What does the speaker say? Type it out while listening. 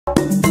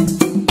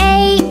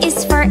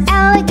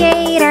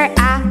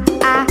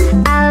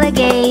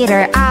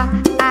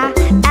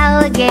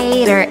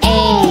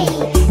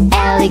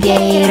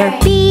gator.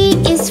 B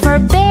is for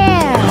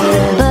bear.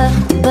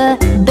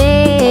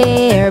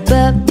 Bear.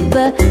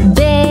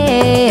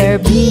 Bear.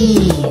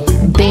 B,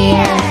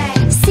 bear.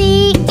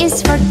 C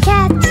is for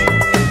cat.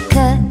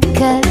 Cat.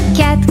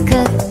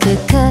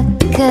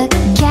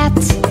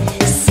 Cat.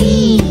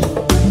 C,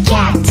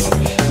 cat.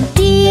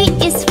 D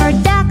is for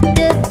duck.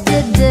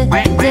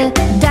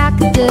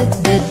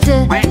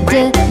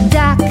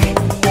 Duck.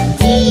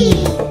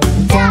 D,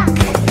 duck.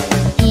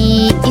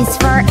 E is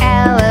for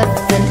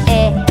elephant.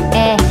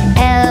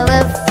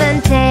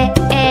 Elephant.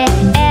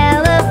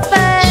 Elephant.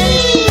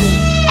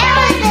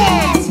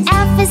 Elephant.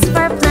 F is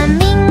for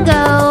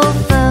flamingo.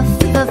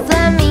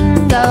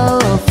 Flamingo.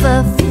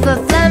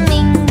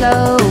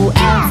 Flamingo.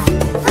 F,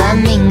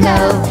 flamingo.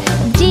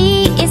 G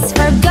is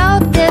for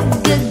goat.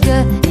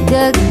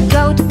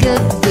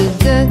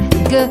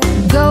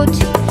 Goat.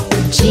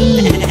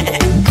 G,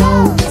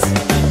 goat.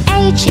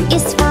 H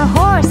is for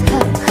horse.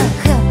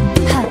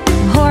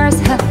 Horse.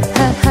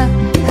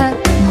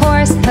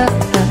 Horse.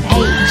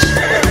 H,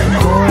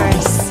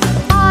 horse.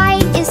 I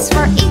is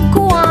for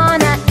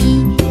iguana.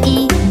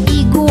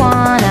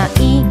 Iguana.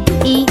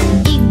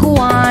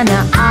 Iguana.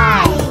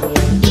 I,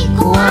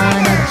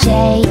 iguana. J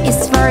is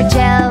for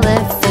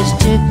jellyfish.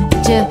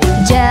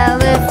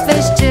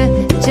 Jellyfish.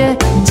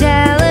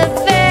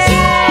 Jellyfish.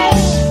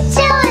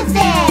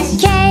 Jellyfish.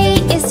 K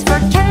is for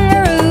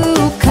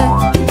kangaroo.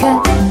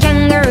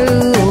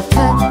 Kangaroo.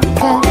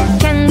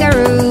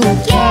 Kangaroo.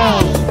 K,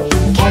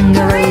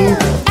 kangaroo.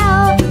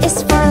 L is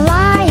for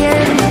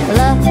lion.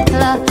 Lion.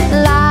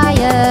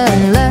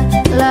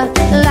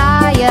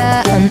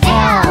 Lion.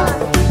 L,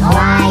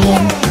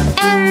 lion.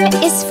 M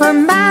is for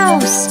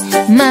mouse.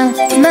 Mouse.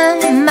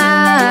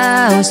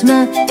 Mouse.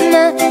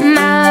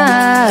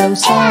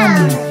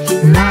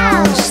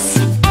 Mouse.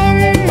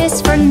 N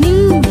is for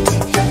newt.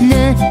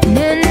 Newt.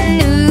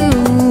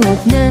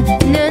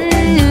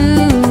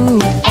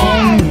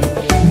 N,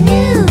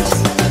 newt.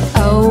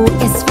 O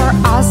is for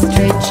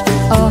ostrich.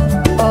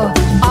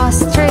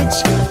 Ostrich.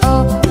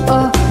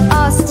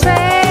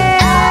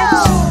 Ostrich.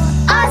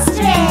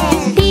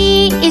 Ostrich. P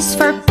is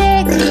for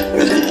pig.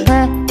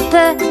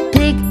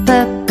 Pig.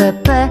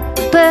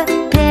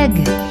 Pig.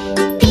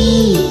 P,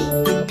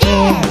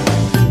 pig.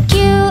 Q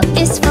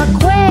is for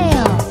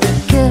quail.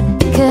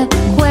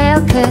 Quail.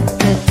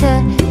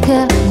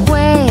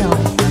 Quail.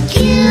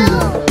 Q,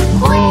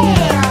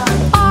 quail.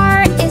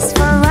 R is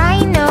for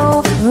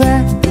rhino.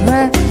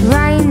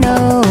 Rhino.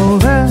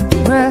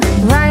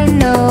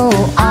 Rhino.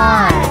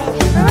 R,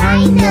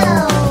 rhino.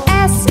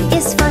 S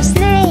is for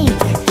snake.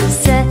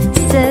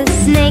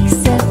 Snake.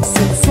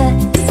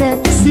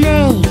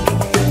 Snake.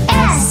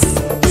 S,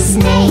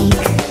 snake.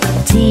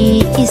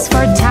 T is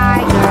for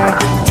tiger.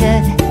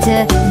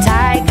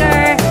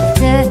 Tiger.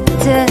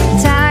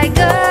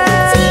 Tiger.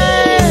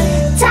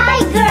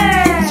 Tiger.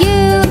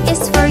 U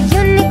is for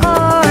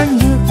unicorn.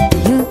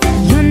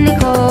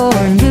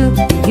 Unicorn.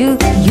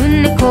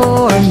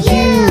 Unicorn.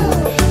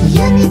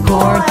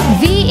 Unicorn.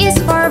 V is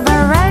for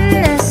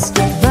varanus.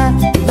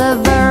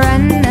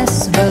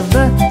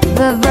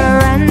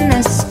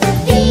 Varanus.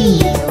 V,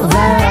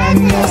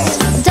 varanus.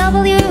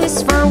 W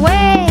is for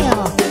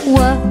whale.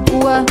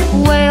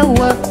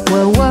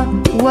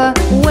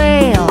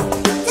 Whale.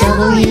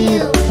 W,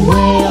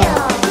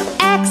 whale.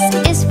 X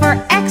is for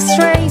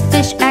x-ray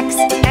fish.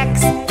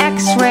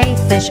 X-ray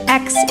fish.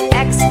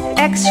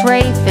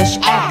 X-ray fish.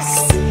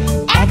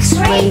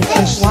 X-ray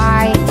fish.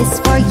 Y is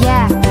for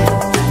yak.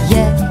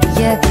 Yak.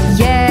 Yak.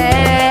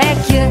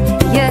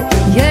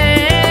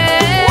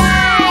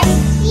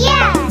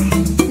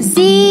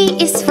 Z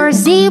is for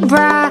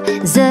zebra.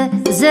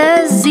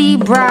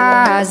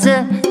 Zebra.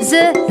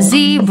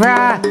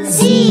 Zebra.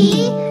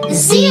 Z,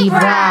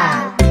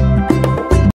 zebra.